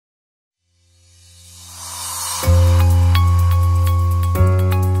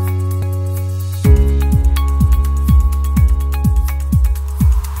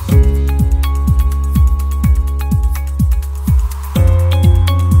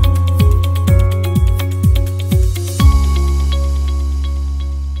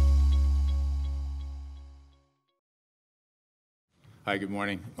Hi, good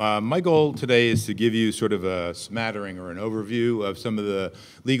morning. My goal today is to give you sort of a smattering or an overview of some of the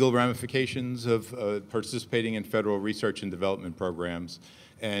legal ramifications of participating in federal research and development programs.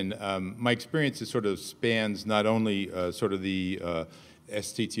 And my experience sort of spans not only sort of the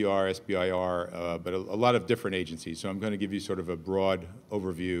STTR, SBIR, but a lot of different agencies. So I'm going to give you sort of a broad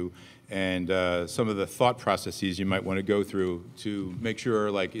overview and some of the thought processes you might want to go through to make sure,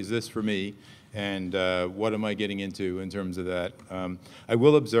 like, is this for me? And what am I getting into in terms of that? I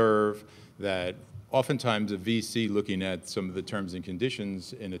will observe that oftentimes a VC looking at some of the terms and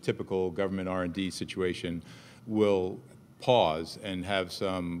conditions in a typical government R&D situation will pause and have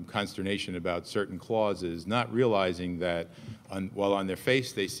some consternation about certain clauses, not realizing that while on their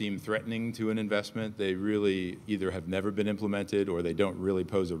face they seem threatening to an investment, they really either have never been implemented or they don't really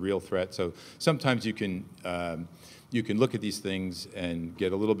pose a real threat. So sometimes you can look at these things and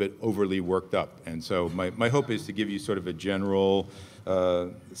get a little bit overly worked up. And so my hope is to give you sort of a general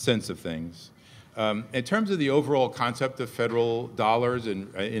sense of things. In terms of the overall concept of federal dollars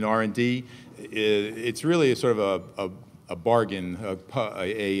in R&D, it's really a sort of a bargain,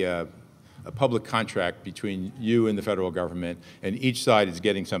 a public contract between you and the federal government, and each side is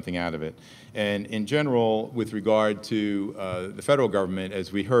getting something out of it. And in general, with regard to the federal government,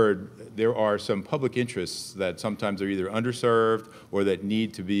 as we heard, there are some public interests that sometimes are either underserved or that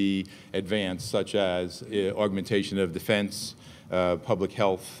need to be advanced, such as augmentation of defense, public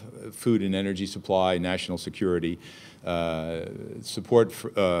health, food and energy supply, national security, support for,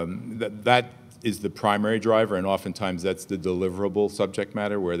 that is the primary driver, and oftentimes that's the deliverable subject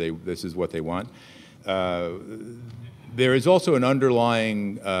matter where this is what they want. There is also an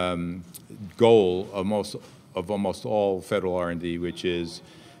underlying goal of almost all federal R&D, which is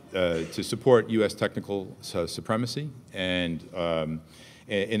to support U.S. technical supremacy and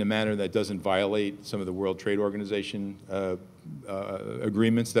in a manner that doesn't violate some of the World Trade Organization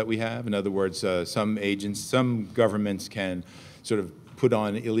agreements that we have. In other words, some governments can sort of put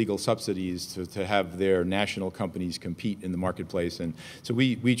on illegal subsidies to have their national companies compete in the marketplace. And so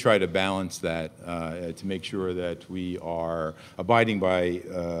we try to balance that to make sure that we are abiding by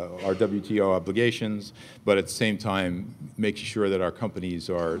our WTO obligations, but at the same time making sure that our companies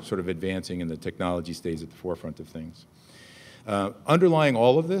are sort of advancing and the technology stays at the forefront of things. Underlying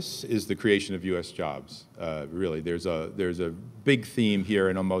all of this is the creation of U.S. jobs. Really, there's a big theme here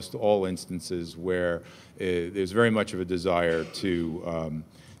in almost all instances where there's very much of a desire to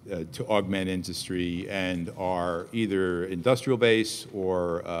augment industry and our either industrial base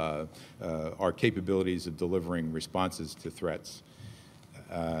or our capabilities of delivering responses to threats.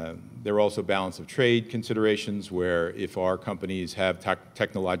 There are also balance of trade considerations where if our companies have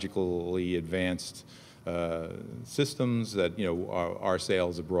technologically advanced systems that, our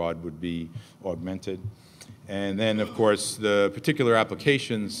sales abroad would be augmented. And then, of course, the particular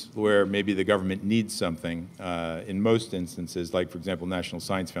applications where maybe the government needs something, in most instances, like, for example, National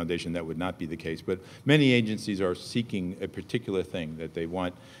Science Foundation, that would not be the case. But many agencies are seeking a particular thing that they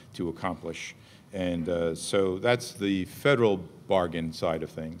want to accomplish. And so that's the federal bargain side of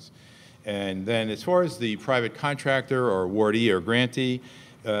things. And then as far as the private contractor or awardee or grantee,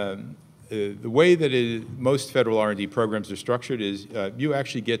 the way that most federal R&D programs are structured is you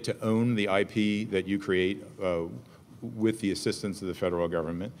actually get to own the IP that you create with the assistance of the federal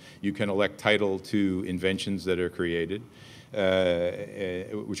government. You can elect title to inventions that are created,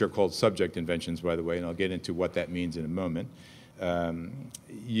 which are called subject inventions, by the way, and I'll get into what that means in a moment.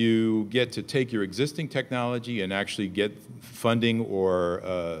 You get to take your existing technology and actually get funding or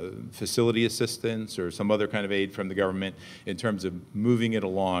facility assistance or some other kind of aid from the government in terms of moving it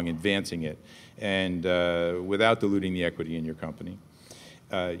along, advancing it, and without diluting the equity in your company.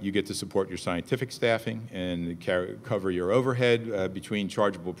 You get to support your scientific staffing and cover your overhead between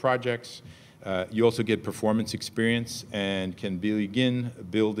chargeable projects. You also get performance experience and can begin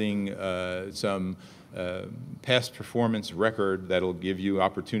building some past performance record that'll give you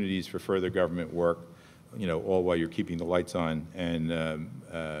opportunities for further government work, all while you're keeping the lights on and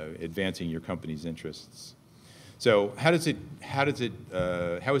advancing your company's interests. So how is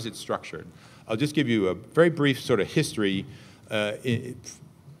it structured? I'll just give you a very brief sort of history.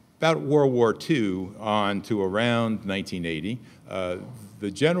 About World War II on to around 1980. The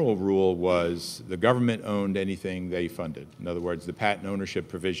general rule was the government owned anything they funded. In other words, the patent ownership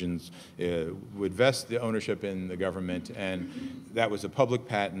provisions would vest the ownership in the government, and that was a public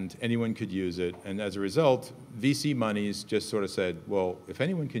patent. Anyone could use it, and as a result, VC monies just sort of said, well, if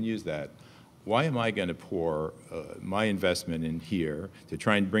anyone can use that, why am I going to pour my investment in here to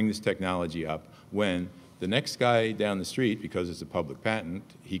try and bring this technology up when the next guy down the street, because it's a public patent,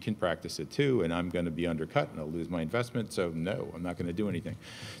 he can practice it too, and I'm going to be undercut and I'll lose my investment, so no, I'm not going to do anything.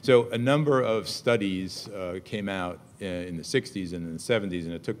 So a number of studies came out in the 60s and in the 70s,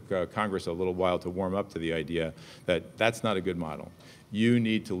 and it took Congress a little while to warm up to the idea that that's not a good model. You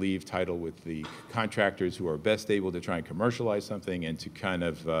need to leave title with the contractors who are best able to try and commercialize something and to kind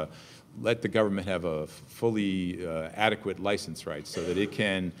of let the government have a fully adequate license rights so that it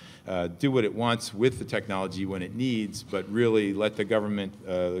can do what it wants with the technology when it needs, but really let the government,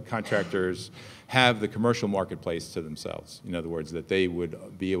 the contractors, have the commercial marketplace to themselves. In other words, that they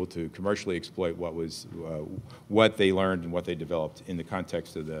would be able to commercially exploit what they learned and what they developed in the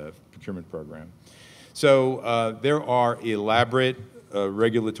context of the procurement program. So there are elaborate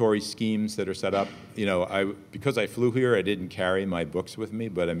regulatory schemes that are set up. You know, because I flew here, I didn't carry my books with me,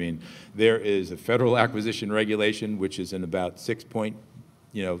 but I mean, there is a federal acquisition regulation, which is in about 6-point,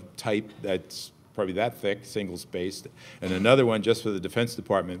 type that's probably that thick, single-spaced, and another one just for the Defense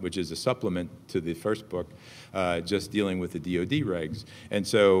Department, which is a supplement to the first book, just dealing with the DoD regs. And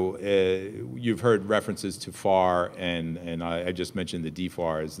so you've heard references to FAR, and I just mentioned the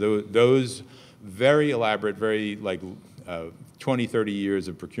DFARs. Those very elaborate, very 20, 30 years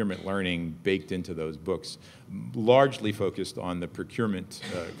of procurement learning baked into those books, largely focused on the procurement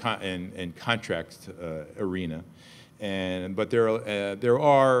and contract arena. But there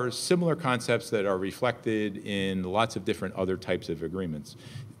are similar concepts that are reflected in lots of different other types of agreements.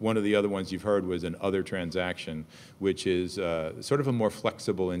 One of the other ones you've heard was an other transaction, which is sort of a more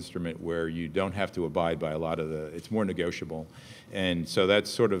flexible instrument where you don't have to abide by a lot of it's more negotiable. And so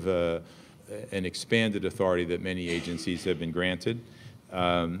that's sort of an expanded authority that many agencies have been granted.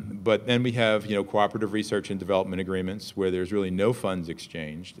 But then we have, cooperative research and development agreements where there's really no funds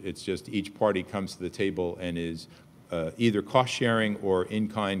exchanged. It's just each party comes to the table and is either cost sharing or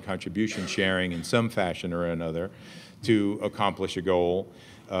in-kind contribution sharing in some fashion or another to accomplish a goal.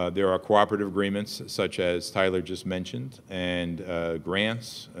 There are cooperative agreements, such as Tyler just mentioned, and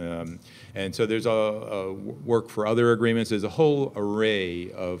grants. And so there's a work for other agreements. There's a whole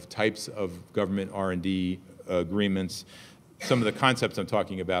array of types of government R&D agreements. Some of the concepts I'm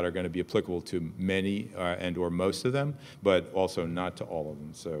talking about are going to be applicable to many and or most of them, but also not to all of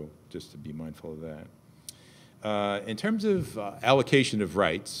them. So just to be mindful of that. In terms of allocation of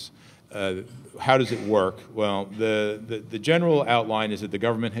rights, how does it work? Well, the general outline is that the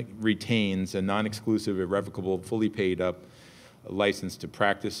government retains a non-exclusive, irrevocable, fully paid up license to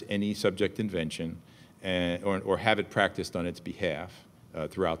practice any subject invention or have it practiced on its behalf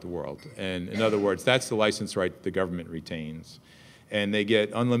throughout the world. And in other words, that's the license right the government retains. And they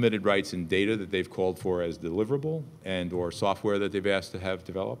get unlimited rights in data that they've called for as deliverable and or software that they've asked to have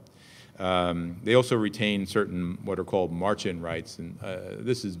developed. They also retain certain what are called march-in rights, and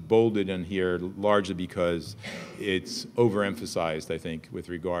this is bolded in here largely because it's overemphasized, I think, with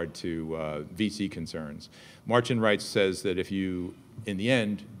regard to VC concerns. March-in rights says that if you, in the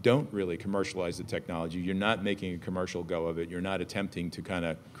end, don't really commercialize the technology, you're not making a commercial go of it, you're not attempting to kind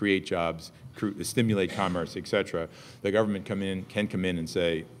of create jobs, stimulate commerce, et cetera, the government can come in and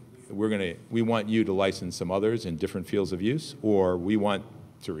say, we want you to license some others in different fields of use, or we want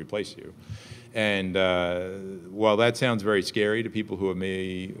to replace you. And while that sounds very scary to people who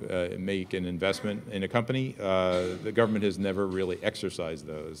may make an investment in a company, the government has never really exercised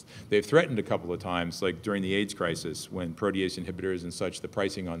those. They've threatened a couple of times, like during the AIDS crisis, when protease inhibitors and such, the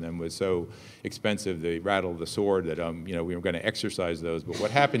pricing on them was so expensive, they rattled the sword that we were going to exercise those. But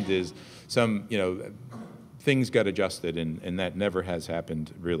what happened is things got adjusted, and that never has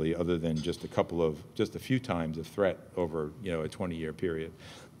happened really, other than just a few times of threat over a 20-year period.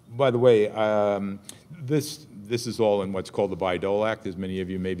 By the way, this is all in what's called the Bayh-Dole Act, as many of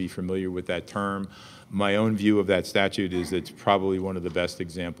you may be familiar with that term. My own view of that statute is it's probably one of the best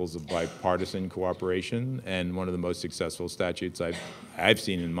examples of bipartisan cooperation and one of the most successful statutes I've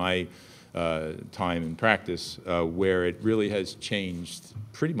seen in my time in practice, where it really has changed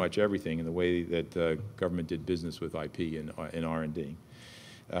pretty much everything in the way that government did business with IP and R&D.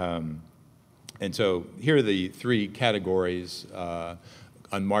 And so here are the three categories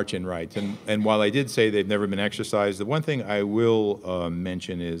on march-in rights. And while I did say they've never been exercised, the one thing I will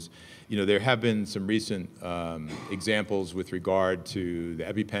mention is, there have been some recent examples with regard to the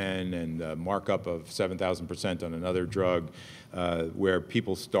EpiPen and markup of 7,000% on another drug, where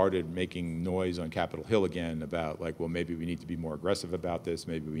people started making noise on Capitol Hill again about, like, well, maybe we need to be more aggressive about this,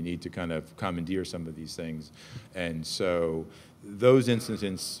 maybe we need to kind of commandeer some of these things. And so those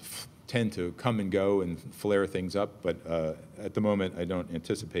instances tend to come and go and flare things up, but at the moment I don't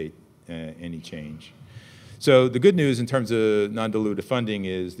anticipate any change. So the good news in terms of non-dilutive funding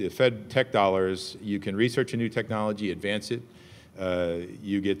is the Fed tech dollars, you can research a new technology, advance it.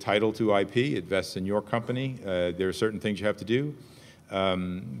 You get title to IP, it vests in your company. There are certain things you have to do.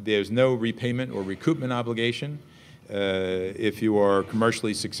 There's no repayment or recoupment obligation if you are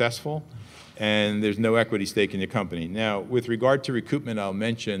commercially successful, and there's no equity stake in your company. Now, with regard to recoupment, I'll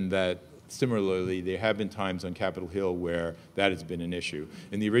mention that similarly, there have been times on Capitol Hill where that has been an issue.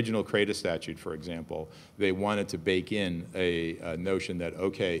 In the original CRADA statute, for example, they wanted to bake in a notion that,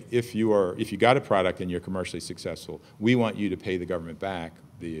 okay, if you got a product and you're commercially successful, we want you to pay the government back,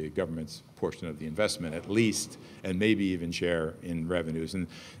 the government's portion of the investment at least, and maybe even share in revenues. And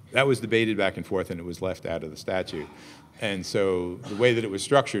that was debated back and forth, and it was left out of the statute. And so the way that it was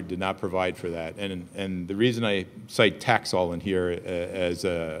structured did not provide for that. And the reason I cite Taxol in here as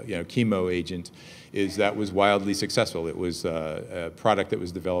a chemo agent is that was wildly successful. It was a product that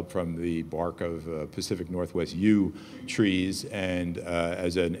was developed from the bark of Pacific Northwest yew trees, and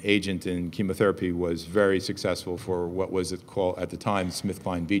as an agent in chemotherapy was very successful for what was it called at the time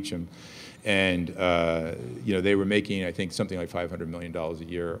SmithKline Beecham. And they were making, I think, something like $500 million a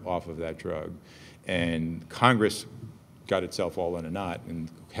year off of that drug. And Congress got itself all in a knot and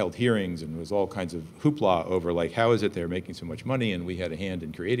held hearings, and was all kinds of hoopla over, like, how is it they're making so much money and we had a hand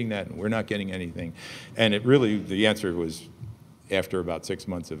in creating that and we're not getting anything. And it really, the answer was after about 6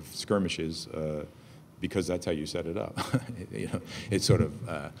 months of skirmishes, because that's how you set it up. It's sort of,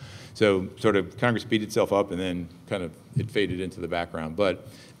 so sort of Congress beat itself up and then kind of it faded into the background. But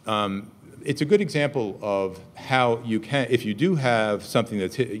it's a good example of how you can, if you do have something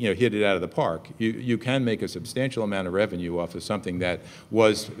that's hit it out of the park, you can make a substantial amount of revenue off of something that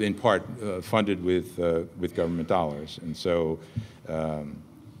was in part funded with government dollars. And so,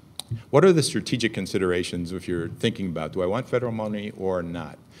 what are the strategic considerations if you're thinking about, do I want federal money or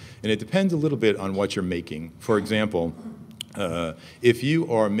not? And it depends a little bit on what you're making. For example, if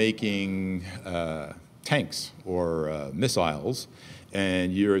you are making tanks or missiles,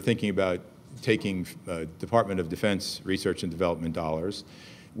 and you're thinking about taking Department of Defense research and development dollars,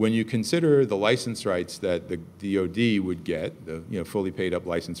 when you consider the license rights that the DoD would get, the fully paid up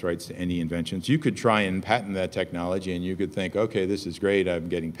license rights to any inventions, you could try and patent that technology, and you could think, okay, this is great, I'm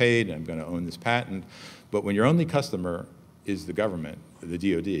getting paid, I'm going to own this patent. But when your only customer is the government, the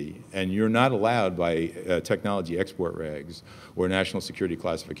DoD, and you're not allowed by technology export regs or national security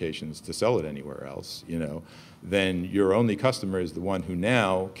classifications to sell it anywhere else, then your only customer is the one who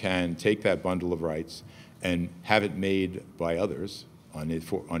now can take that bundle of rights and have it made by others on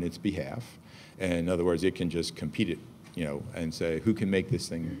its behalf. And in other words, it can just compete it, and say, who can make this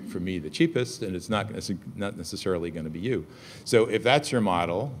thing for me the cheapest, and it's not necessarily going to be you. So if that's your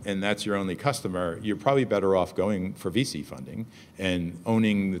model and that's your only customer, you're probably better off going for VC funding and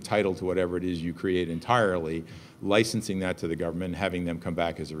owning the title to whatever it is you create entirely, licensing that to the government, and having them come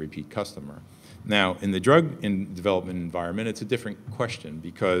back as a repeat customer. Now, in the drug development environment, it's a different question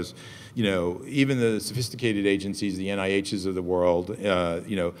because, even the sophisticated agencies, the NIHs of the world,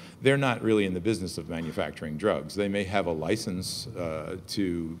 they're not really in the business of manufacturing drugs. They may have a license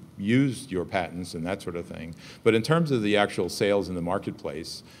to use your patents and that sort of thing. But in terms of the actual sales in the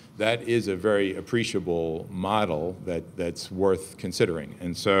marketplace, that is a very appreciable model that's worth considering.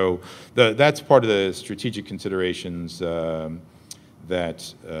 And so that's part of the strategic considerations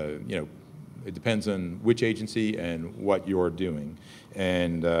that, it depends on which agency and what you're doing.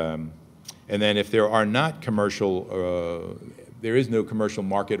 And then if there are not commercial, there is no commercial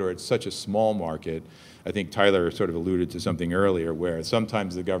market, or it's such a small market, I think Tyler sort of alluded to something earlier where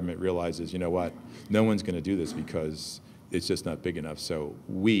sometimes the government realizes, no one's going to do this because it's just not big enough, so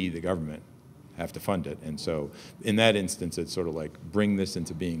we, the government, have to fund it. And so in that instance, it's sort of like, bring this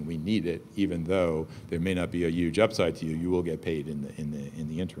into being, we need it, even though there may not be a huge upside to you, you will get paid in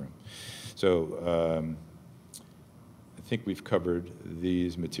the interim. So I think we've covered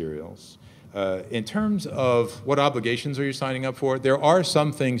these materials. In terms of what obligations are you signing up for, there are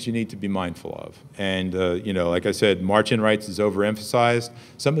some things you need to be mindful of. And like I said, march-in rights is overemphasized.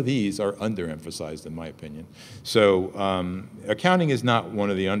 Some of these are underemphasized, in my opinion. So accounting is not one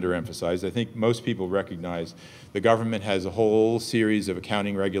of the underemphasized. I think most people recognize the government has a whole series of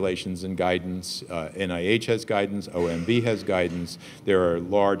accounting regulations and guidance. NIH has guidance, OMB has guidance. There are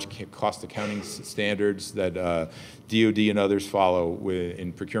large cost accounting standards that DoD and others follow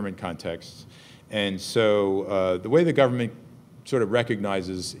in procurement contexts. And so the way the government sort of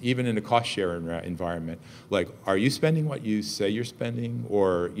recognizes, even in a cost share environment, like, are you spending what you say you're spending?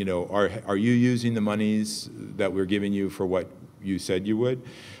 Or are you using the monies that we're giving you for what you said you would?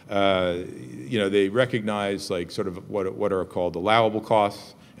 They recognize, like, sort of what are called allowable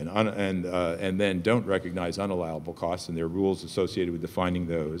costs and then don't recognize unallowable costs, and there are rules associated with defining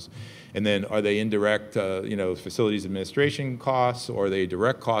those. And then are they indirect, facilities administration costs, or are they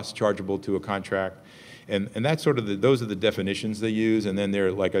direct costs chargeable to a contract? And that's sort of those are the definitions they use. And then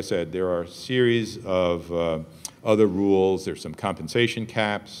there, like I said, there are a series of other rules. There's some compensation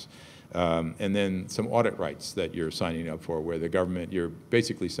caps, and then some audit rights that you're signing up for, where the government, you're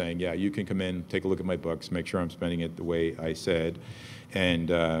basically saying, yeah, you can come in, take a look at my books, make sure I'm spending it the way I said. And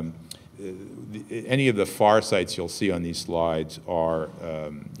any of the FAR sites you'll see on these slides are,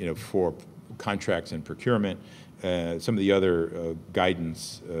 for contracts and procurement. Some of the other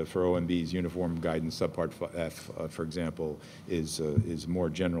guidance for OMB's uniform guidance, subpart F, for example, is more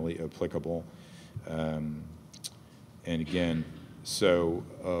generally applicable. And again, so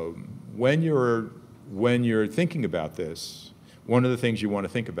when you're thinking about this, one of the things you want to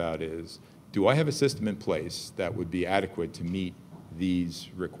think about is, do I have a system in place that would be adequate to meet these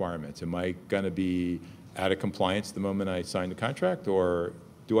requirements? Am I going to be out of compliance the moment I sign the contract, or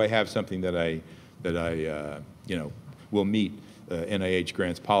do I have something that I will meet NIH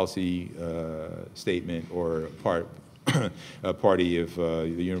grants policy statement or a party of the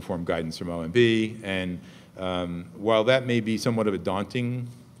uniform guidance from OMB? And while that may be somewhat of a daunting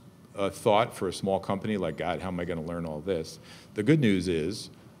thought for a small company, like, God, how am I going to learn all this? The good news is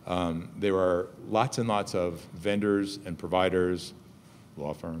there are lots and lots of vendors and providers,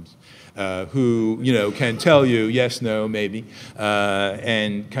 law firms, who can tell you yes, no, maybe,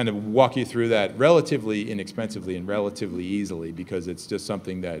 and kind of walk you through that relatively inexpensively and relatively easily, because it's just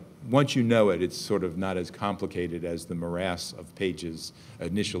something that once you know it, it's sort of not as complicated as the morass of pages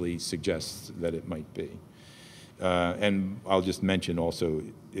initially suggests that it might be. And I'll just mention also,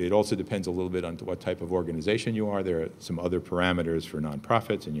 it also depends a little bit on what type of organization you are. There are some other parameters for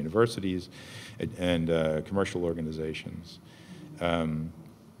nonprofits and universities and commercial organizations.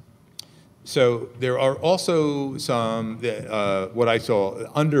 So there are also some, what I saw,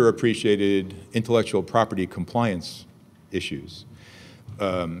 underappreciated intellectual property compliance issues.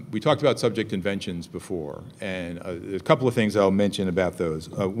 We talked about subject inventions before, and a couple of things I'll mention about those.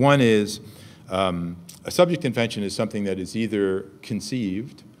 One is, a subject invention is something that is either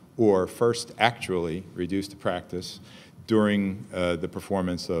conceived or first actually reduced to practice during the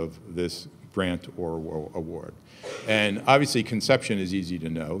performance of this grant or award. And obviously conception is easy to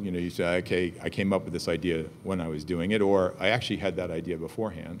know. You say, okay, I came up with this idea when I was doing it, or I actually had that idea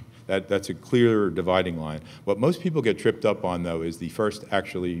beforehand. That's a clear dividing line. What most people get tripped up on, though, is the first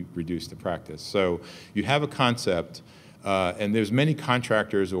actually reduced to practice. So you have a concept, and there's many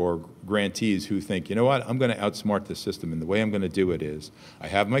contractors or grantees who think, you know what, I'm going to outsmart the system, and the way I'm going to do it is, I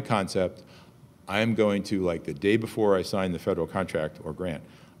have my concept, I'm going to, like the day before I sign the federal contract or grant,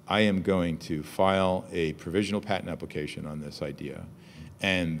 I am going to file a provisional patent application on this idea.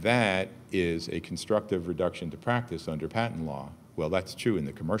 And that is a constructive reduction to practice under patent law. Well, that's true in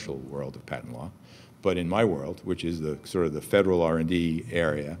the commercial world of patent law. But in my world, which is the sort of the federal R&D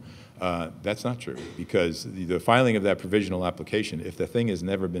area, that's not true, because the filing of that provisional application, if the thing has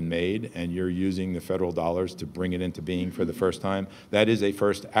never been made and you're using the federal dollars to bring it into being for the first time, that is a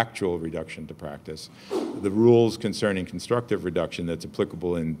first actual reduction to practice. The rules concerning constructive reduction that's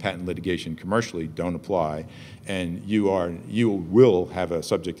applicable in patent litigation commercially don't apply, and you will have a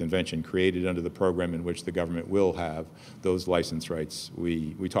subject invention created under the program in which the government will have those license rights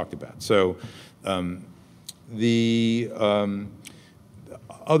we talked about. So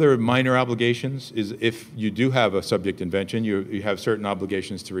other minor obligations is, if you do have a subject invention, you have certain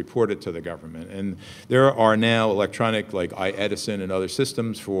obligations to report it to the government. And there are now electronic, like iEdison and other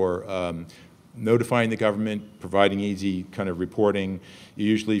systems for notifying the government, providing easy kind of reporting,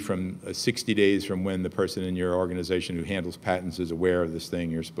 usually from 60 days from when the person in your organization who handles patents is aware of this thing.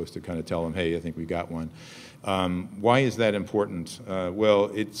 You're supposed to kind of tell them, hey, I think we got one. Why is that important?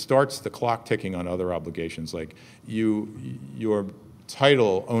 Well, it starts the clock ticking on other obligations. Like your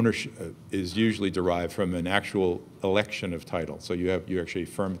title ownership is usually derived from an actual election of title. So you actually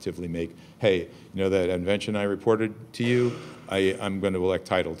affirmatively make, hey, that invention I reported to you, I'm going to elect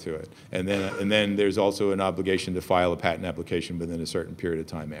title to it. And then there's also an obligation to file a patent application within a certain period of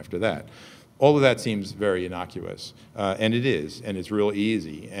time after that. All of that seems very innocuous, and it is, and it's real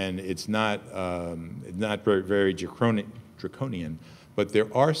easy, and it's not very draconian. But there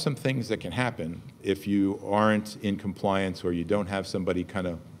are some things that can happen if you aren't in compliance, or you don't have somebody kind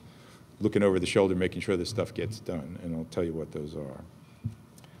of looking over the shoulder, making sure this stuff gets done. And I'll tell you what those are.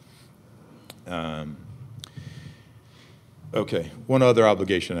 Okay, one other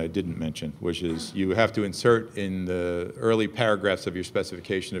obligation I didn't mention, which is you have to insert in the early paragraphs of your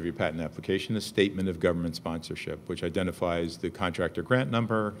specification of your patent application a statement of government sponsorship, which identifies the contractor grant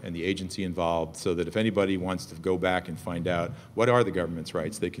number and the agency involved, so that if anybody wants to go back and find out what are the government's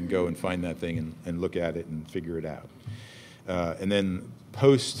rights, they can go and find that thing and look at it and figure it out. And then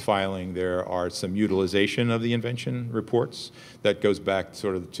post-filing, there are some utilization of the invention reports that goes back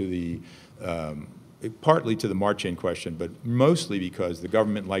sort of to the partly to the March-in question, but mostly because the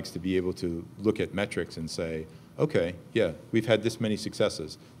government likes to be able to look at metrics and say, okay, yeah, we've had this many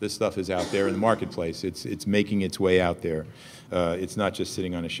successes. This stuff is out there in the marketplace. It's making its way out there. It's not just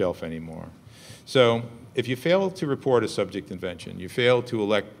sitting on a shelf anymore. So if you fail to report a subject invention, you fail to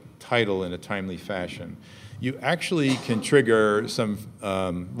elect title in a timely fashion, you actually can trigger some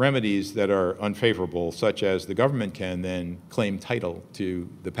remedies that are unfavorable, such as the government can then claim title to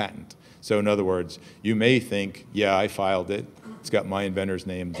the patent. So in other words, you may think, yeah, I filed it. It's got my inventor's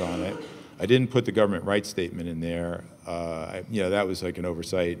names on it. I didn't put the government rights statement in there. That was like an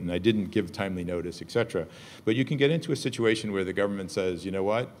oversight, and I didn't give timely notice, et cetera. But you can get into a situation where the government says, you know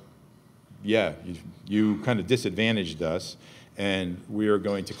what? Yeah, you kind of disadvantaged us, and we are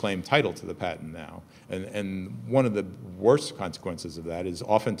going to claim title to the patent now. And one of the worst consequences of that is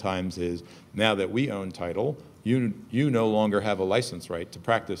oftentimes is now that we own title, you no longer have a license right to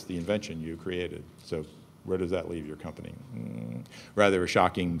practice the invention you created. So where does that leave your company? Rather a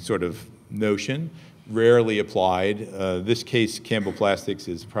shocking sort of notion, rarely applied. This case, Campbell Plastics,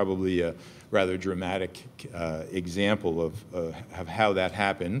 is probably a rather dramatic example of how that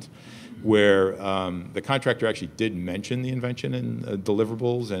happened, where the contractor actually did mention the invention in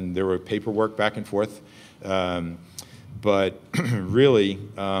deliverables, and there were paperwork back and forth. But really,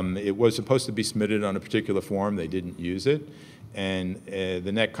 it was supposed to be submitted on a particular form. They didn't use it. And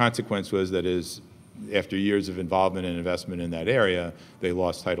the net consequence was that after years of involvement and investment in that area, they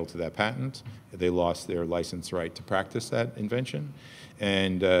lost title to that patent. They lost their license right to practice that invention.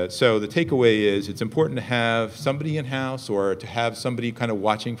 And so the takeaway is it's important to have somebody in-house or to have somebody kind of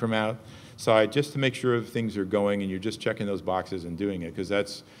watching from outside just to make sure things are going and you're just checking those boxes and doing it, because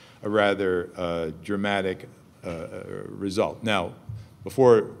that's a rather dramatic result. Now,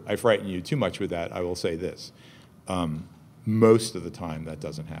 before I frighten you too much with that, I will say this. Most of the time that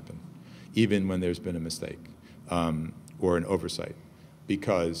doesn't happen, even when there's been a mistake or an oversight,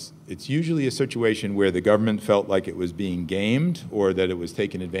 because it's usually a situation where the government felt like it was being gamed or that it was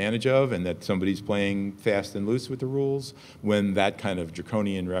taken advantage of and that somebody's playing fast and loose with the rules when that kind of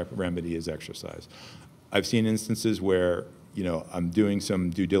draconian remedy is exercised. I've seen instances where I'm doing some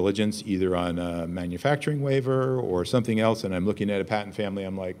due diligence either on a manufacturing waiver or something else, and I'm looking at a patent family.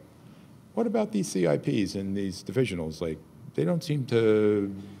 I'm like, what about these CIPs and these divisionals? Like, they don't seem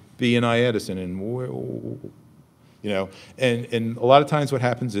to be in Edison, and and a lot of times what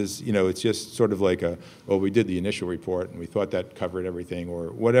happens is, it's just sort of like well, we did the initial report and we thought that covered everything or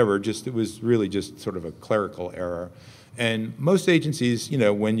whatever. It was really just sort of a clerical error. And most agencies,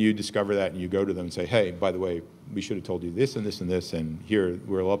 when you discover that and you go to them and say, hey, by the way, we should have told you this and this and this, and here,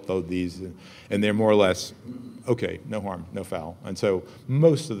 we'll upload these, and they're more or less, okay, no harm, no foul. And so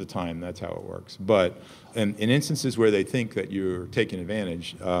most of the time, that's how it works. But in instances where they think that you're taking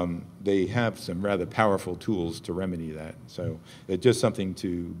advantage, they have some rather powerful tools to remedy that. So it's just something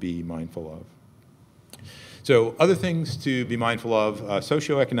to be mindful of. So other things to be mindful of,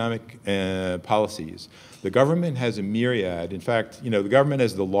 socioeconomic policies. The government has a myriad. In fact, the government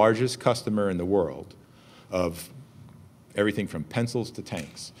is the largest customer in the world of everything from pencils to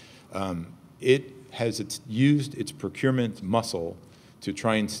tanks. It has used its procurement muscle to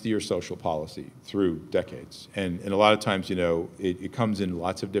try and steer social policy through decades. And a lot of times, it comes in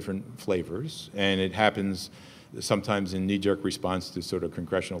lots of different flavors, and it happens sometimes in knee-jerk response to sort of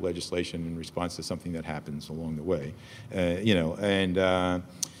congressional legislation in response to something that happens along the way.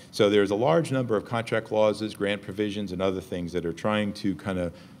 So there's a large number of contract clauses, grant provisions, and other things that are trying to kind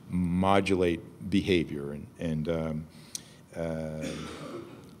of modulate behavior. And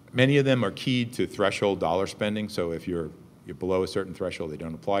many of them are keyed to threshold dollar spending. So if you're below a certain threshold, they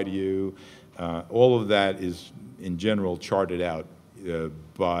don't apply to you. All of that is, in general, charted out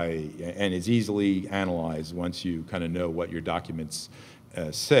and is easily analyzed once you kind of know what your documents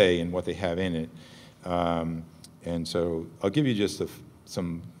say and what they have in it. And so I'll give you just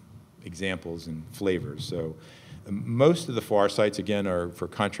some examples and flavors. So most of the FAR sites, again, are for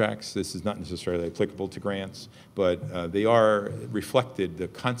contracts. This is not necessarily applicable to grants, but they are reflected, the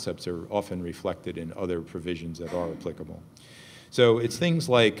concepts are often reflected in other provisions that are applicable. So it's things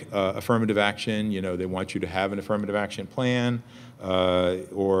like affirmative action. They want you to have an affirmative action plan,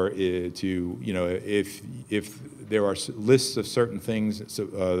 or if there are lists of certain things,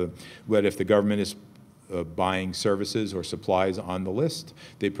 but if the government is buying services or supplies on the list,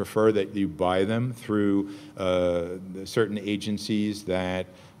 they prefer that you buy them through certain agencies that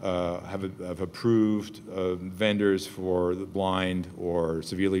have approved vendors for the blind or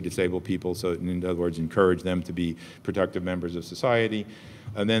severely disabled people, so in other words, encourage them to be productive members of society.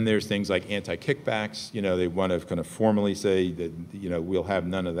 And then there's things like anti-kickbacks. They want to kind of formally say that, we'll have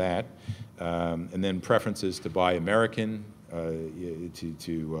none of that. And then preferences to buy American,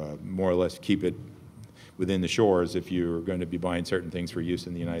 to more or less keep it within the shores if you're going to be buying certain things for use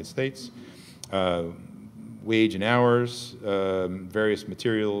in the United States. Wage and hours, various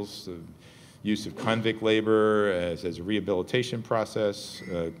materials, use of convict labor as a rehabilitation process,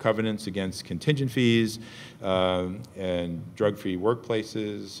 covenants against contingent fees, and drug-free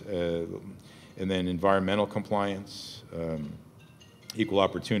workplaces, and then environmental compliance, equal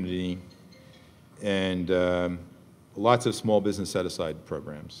opportunity, and lots of small business set-aside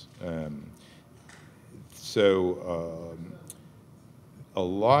programs. A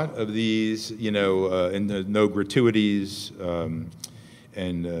lot of these, and no gratuities,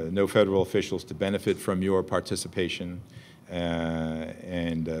 and no federal officials to benefit from your participation,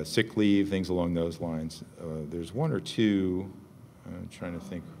 and sick leave, things along those lines. There's one or two, I'm trying to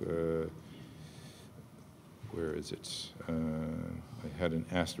think, where is it? I had an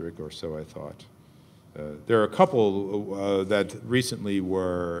asterisk or so, I thought. There are a couple that recently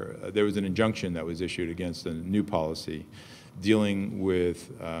there was an injunction that was issued against a new policy dealing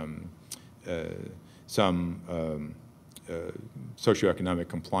with some socioeconomic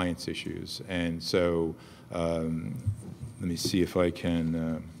compliance issues. And so let me see if I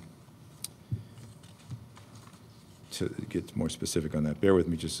can to get more specific on that. Bear with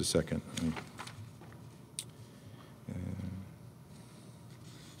me just a second.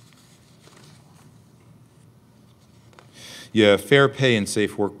 Yeah, fair pay and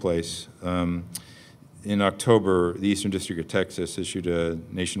safe workplace. In October, the Eastern District of Texas issued a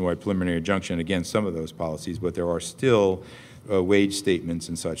nationwide preliminary injunction against some of those policies, but there are still wage statements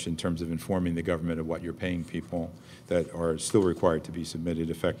and such in terms of informing the government of what you're paying people that are still required to be submitted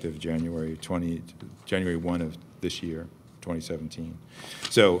effective January 1 of this year, 2017.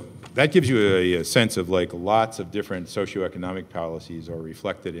 So that gives you a sense of like lots of different socioeconomic policies are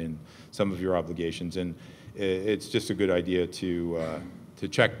reflected in some of your obligations, and it's just a good idea to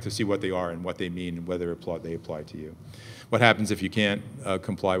check to see what they are and what they mean and whether they apply to you. What happens if you can't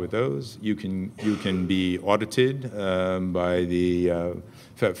comply with those? You can be audited by the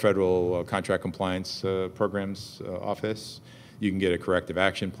Federal Contract Compliance Programs Office. You can get a corrective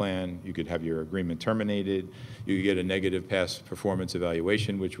action plan. You could have your agreement terminated. You could get a negative past performance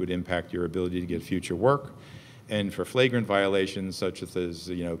evaluation, which would impact your ability to get future work. And for flagrant violations, such as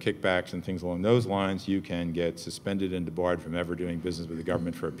kickbacks and things along those lines, you can get suspended and debarred from ever doing business with the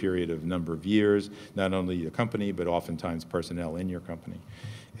government for a period of number of years, not only your company, but oftentimes personnel in your company.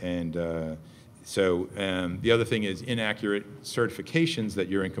 And the other thing is inaccurate certifications that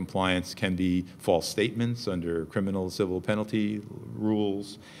you're in compliance can be false statements under criminal civil penalty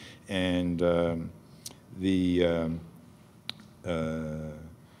rules. And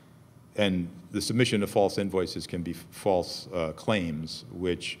the submission of false invoices can be false claims,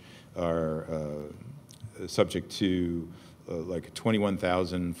 which are subject to like a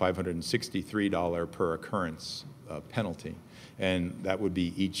 $21,563 per occurrence penalty. And that would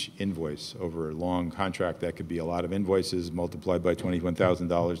be each invoice over a long contract. That could be a lot of invoices multiplied by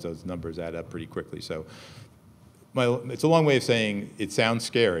 $21,000. Those numbers add up pretty quickly. So it's a long way of saying it sounds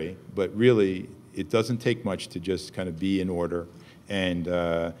scary, but really it doesn't take much to just kind of be in order.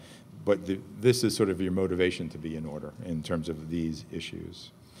 And but this is sort of your motivation to be in order in terms of these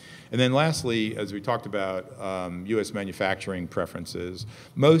issues. And then lastly, as we talked about, U.S. manufacturing preferences.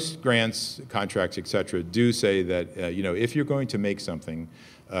 Most grants, contracts, et cetera, do say that if you're going to make something,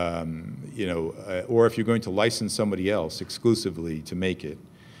 or if you're going to license somebody else exclusively to make it,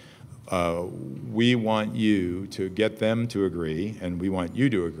 we want you to get them to agree, and we want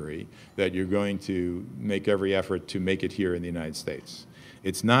you to agree that you're going to make every effort to make it here in the United States.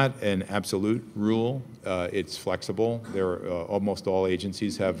 It's not an absolute rule. It's flexible. Almost all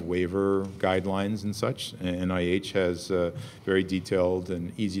agencies have waiver guidelines and such. And NIH has very detailed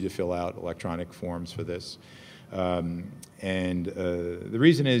and easy to fill out electronic forms for this. The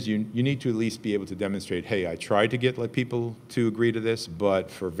reason is you need to at least be able to demonstrate, hey, I tried to get people to agree to this, but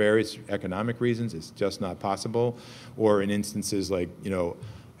for various economic reasons, it's just not possible. Or in instances like,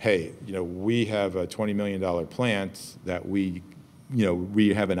 hey, we have a $20 million plant that we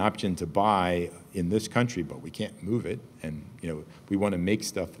we have an option to buy in this country, but we can't move it, and we want to make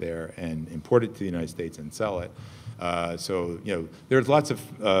stuff there and import it to the United States and sell it. So there's lots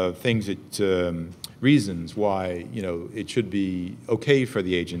of things that reasons why it should be okay for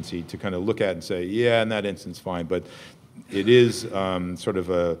the agency to kind of look at and say, yeah, in that instance, fine, but it is sort of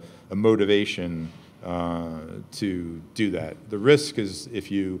a motivation to do that. The risk is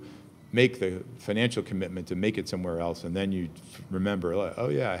if you make the financial commitment to make it somewhere else, and then you remember, oh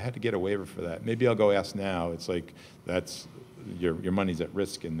yeah, I had to get a waiver for that. Maybe I'll go ask now. It's like that's your money's at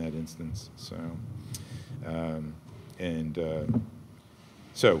risk in that instance. So,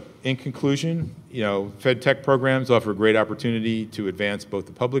 so in conclusion, Fed tech programs offer a great opportunity to advance both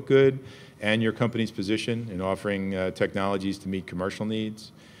the public good and your company's position in offering technologies to meet commercial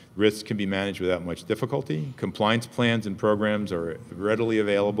needs. Risks can be managed without much difficulty. Compliance plans and programs are readily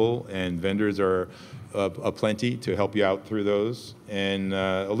available, and vendors are aplenty to help you out through those. And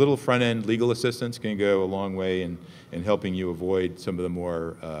a little front-end legal assistance can go a long way in helping you avoid some of the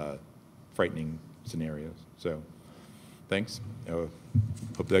more frightening scenarios. So, thanks.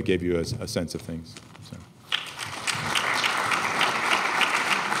 Hope that gave you a sense of things. So.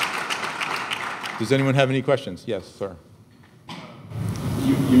 Does anyone have any questions? Yes, sir.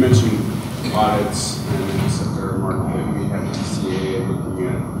 You mentioned audits, and you said there remark that we have TCA looking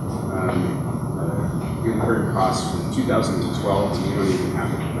at incurred costs from 2012, and we don't even have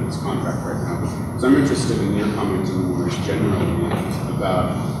a defense contract right now. So I'm interested in your comments more generally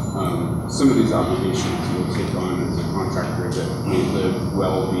about some of these obligations you'll take on as a contractor that may live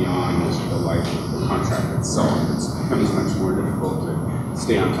well beyond the life of the contract itself. It becomes much more difficult to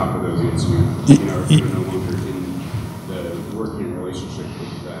stay on top of those if you're no longer in the working relationship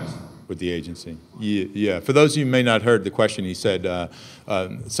with the agency. Yeah. For those of you who may not heard the question, he said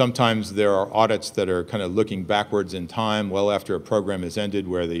sometimes there are audits that are kind of looking backwards in time, well after a program has ended,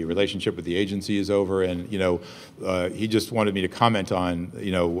 where the relationship with the agency is over, and he just wanted me to comment on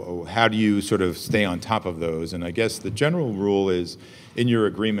how do you sort of stay on top of those. And I guess the general rule is in your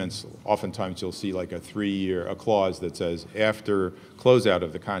agreements, oftentimes you'll see like a clause that says after closeout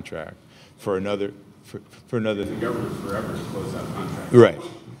of the contract for another. The government forever to close out contract.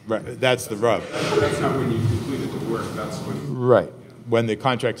 Right, that's the rub. That's not when you completed the work, that's when... Right, when the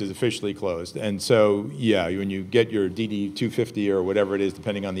contract is officially closed. And so, yeah, when you get your DD 250 or whatever it is,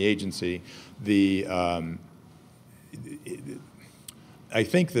 depending on the agency, I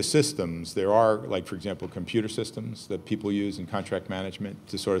think the systems, there are, like, for example, computer systems that people use in contract management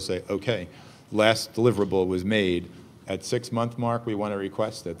to sort of say, okay, last deliverable was made. At 6-month mark, we want to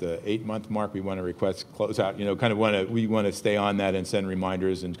request. At the 8-month mark, we want to request closeout. We want to stay on that and send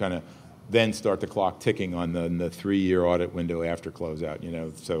reminders and kind of then start the clock ticking on the 3-year audit window after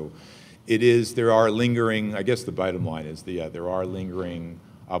closeout. So there are lingering. I guess the bottom line is there are lingering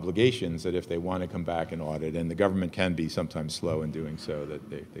obligations that if they want to come back and audit, and the government can be sometimes slow in doing so, that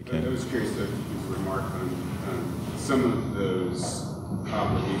they can. I was curious if you could remark on some of those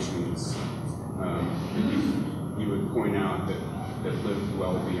obligations you would point out that lived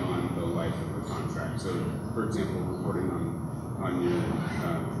well beyond the life of the contract. So, for example, reporting on your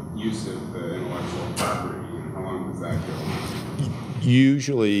use of the intellectual property, how long does that go?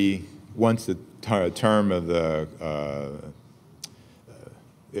 Usually, once the term of the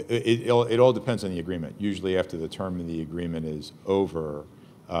it all depends on the agreement. Usually, after the term of the agreement is over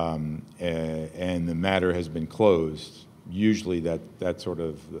and the matter has been closed, usually that's sort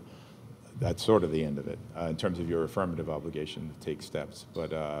of the end of it in terms of your affirmative obligation to take steps.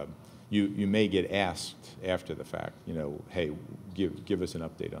 But you may get asked after the fact, hey, give us an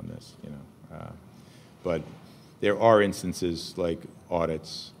update on this, But there are instances like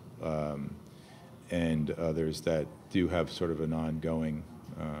audits and others that do have sort of an ongoing.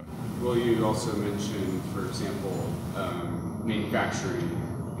 Well, you also mentioned, for example, manufacturing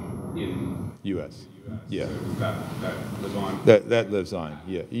in U.S. Yeah. So that lives on? That lives on,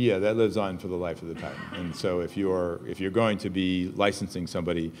 yeah, that lives on for the life of the patent. And so if you're going to be licensing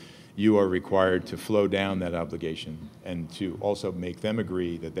somebody, you are required to flow down that obligation and to also make them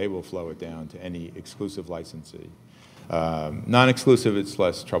agree that they will flow it down to any exclusive licensee. Non-exclusive, it's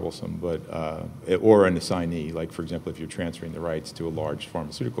less troublesome, but or an assignee, like for example, if you're transferring the rights to a large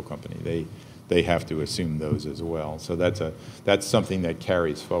pharmaceutical company, they have to assume those as well. So that's something that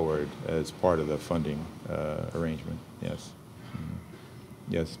carries forward as part of the funding arrangement. Yes.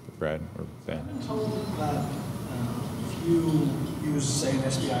 Mm-hmm. Yes, Brad or Ben. I've been told that if you use, say, an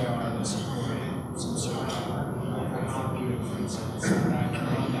SBIR to support some sort of computing, for instance, that can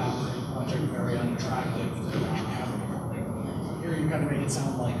run down the project very unattractive to have it. Here you kind of make it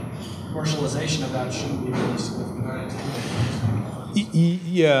sound like commercialization of that shouldn't be really significant.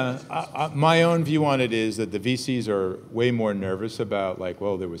 Yeah, my own view on it is that the VCs are way more nervous about, like,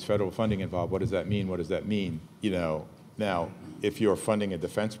 well, there was federal funding involved. What does that mean? What does that mean? You know, now, if you're funding a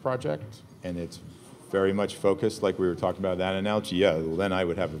defense project and it's very much focused, like we were talking about that analogy, yeah, well, then I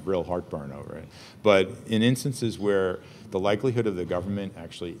would have a real heartburn over it. But in instances where the likelihood of the government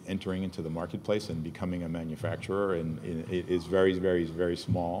actually entering into the marketplace and becoming a manufacturer and it is very, very, very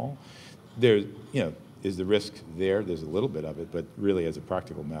small, there, you know, is the risk there? There's a little bit of it, but really, as a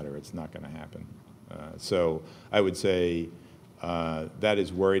practical matter, it's not going to happen. So I would say that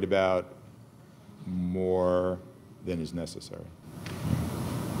is worried about more than is necessary.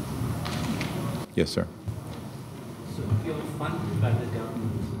 Yes, sir. So if you're funded by the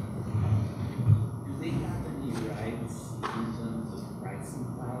government, do they have any rights in terms of pricing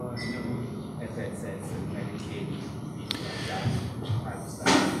power? You know, FSS and Medicaid, that type of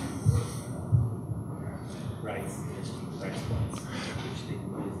stuff. Rights, price points, which they do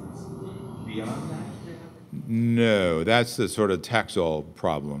business. Beyond that, no, that's the sort of tax-all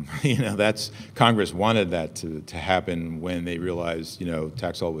problem. You know, that's Congress wanted that to happen when they realized, you know,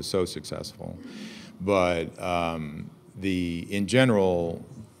 tax-all was so successful. But in general,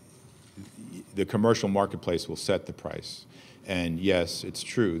 the commercial marketplace will set the price. And yes, it's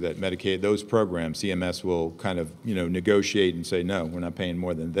true that Medicaid, those programs, CMS will kind of, you know, negotiate and say, no, we're not paying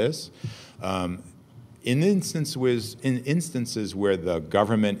more than this. In instances where the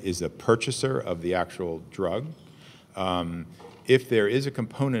government is a purchaser of the actual drug, if there is a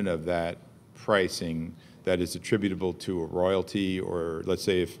component of that pricing that is attributable to a royalty, or let's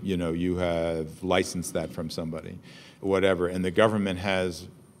say if you have licensed that from somebody, whatever, and the government has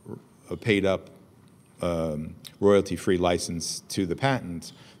a paid up royalty-free license to the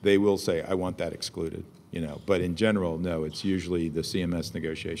patent, they will say, I want that excluded. But in general, no, it's usually the CMS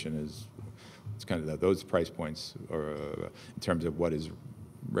negotiation is. It's kind of those price points, or in terms of what is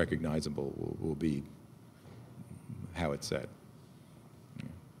recognizable, will be how it's set.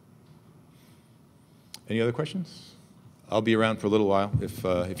 Any other questions? I'll be around for a little while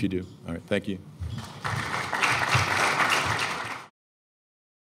if you do. All right, thank you.